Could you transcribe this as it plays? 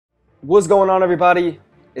What's going on, everybody?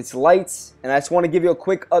 It's Lights, and I just want to give you a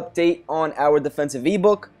quick update on our defensive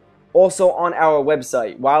ebook, also on our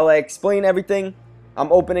website. While I explain everything,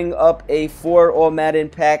 I'm opening up a 4 All Madden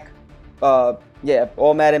pack, All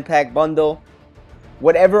Madden pack bundle.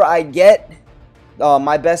 Whatever I get,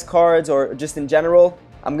 my best cards or just in general,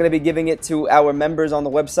 I'm going to be giving it to our members on the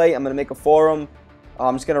website. I'm going to make a forum.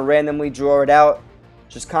 I'm just going to randomly draw it out,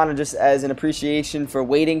 just kind of just as an appreciation for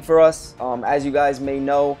waiting for us. As you guys may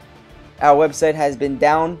know, our website has been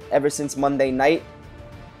down ever since Monday night.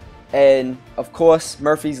 And of course,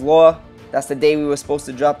 Murphy's Law, that's the day we were supposed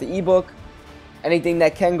to drop the ebook. Anything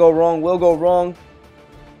that can go wrong will go wrong.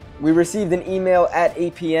 We received an email at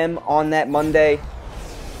 8 p.m. on that Monday,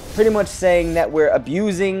 pretty much saying that we're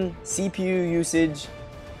abusing CPU usage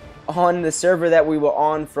on the server that we were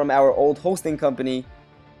on from our old hosting company.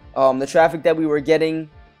 The traffic that we were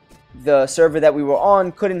getting, the server that we were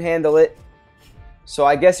on couldn't handle it. So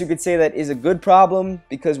I guess you could say that is a good problem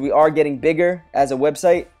because we are getting bigger as a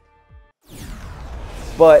website.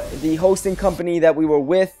 But the hosting company that we were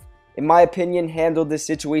with, in my opinion, handled this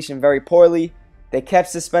situation very poorly. They kept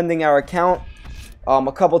suspending our account.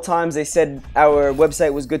 A couple times they said our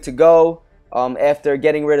website was good to go. After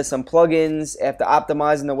getting rid of some plugins, after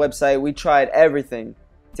optimizing the website, we tried everything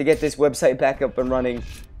to get this website back up and running.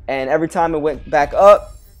 And every time it went back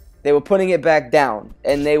up, they were putting it back down,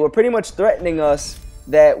 and they were pretty much threatening us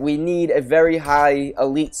that we need a very high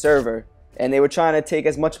elite server, and they were trying to take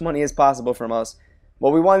as much money as possible from us.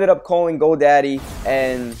 Well, we wound up calling GoDaddy,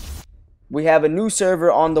 and we have a new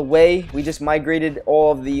server on the way. We just migrated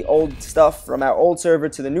all of the old stuff from our old server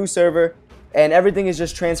to the new server, and everything is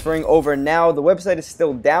just transferring over now. The website is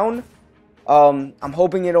still down. I'm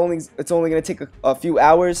hoping it's only going to take a few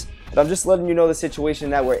hours, but I'm just letting you know the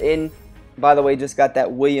situation that we're in. By the way, just got that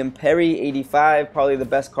William Perry 85, probably the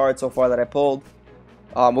best card so far that I pulled.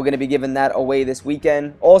 We're going to be giving that away this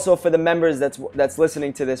weekend. Also, for the members that's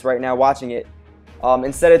listening to this right now, watching it,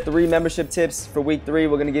 instead of 3 membership tips for week 3,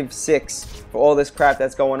 we're going to give 6 for all this crap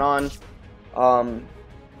that's going on.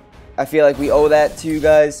 I feel like we owe that to you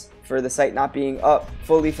guys for the site not being up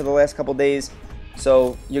fully for the last couple days.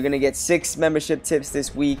 So you're going to get 6 membership tips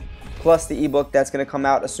this week, plus the ebook that's going to come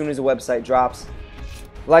out as soon as the website drops.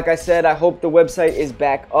 Like I said, I hope the website is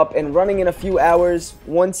back up and running in a few hours.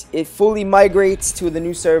 Once it fully migrates to the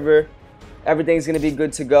new server, everything's going to be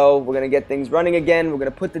good to go. We're going to get things running again. We're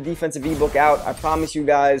going to put the defensive ebook out. I promise you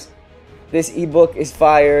guys, this ebook is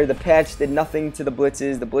fire. The patch did nothing to the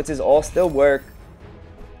blitzes. The blitzes all still work.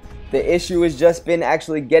 The issue has just been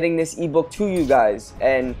actually getting this ebook to you guys.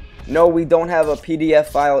 And no, we don't have a PDF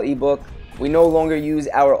file ebook. We no longer use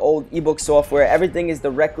our old ebook software. Everything is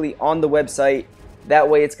directly on the website. That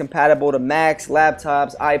way it's compatible to Macs,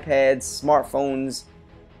 laptops, iPads, smartphones.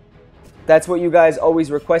 That's what you guys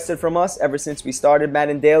always requested from us ever since we started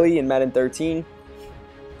Madden Daily in Madden 13.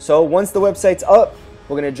 So once the website's up,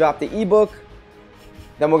 we're going to drop the ebook.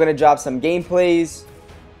 Then we're going to drop some gameplays.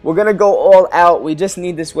 We're going to go all out. We just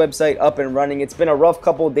need this website up and running. It's been a rough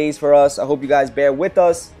couple of days for us. I hope you guys bear with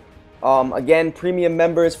us. Again, premium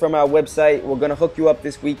members from our website, we're going to hook you up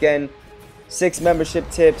this weekend. 6 membership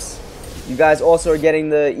tips. You guys also are getting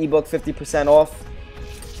the ebook 50% off,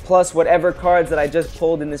 plus whatever cards that I just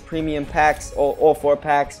pulled in this premium packs, all 4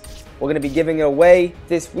 packs, we're going to be giving it away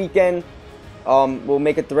this weekend. We'll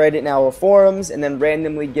make a thread in our forums and then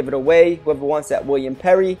randomly give it away. Whoever wants that William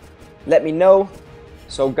Perry, let me know.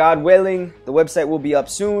 So God willing, the website will be up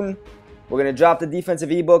soon. We're going to drop the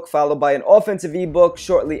defensive ebook followed by an offensive ebook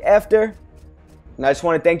shortly after. And I just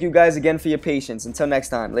want to thank you guys again for your patience. Until next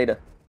time, later.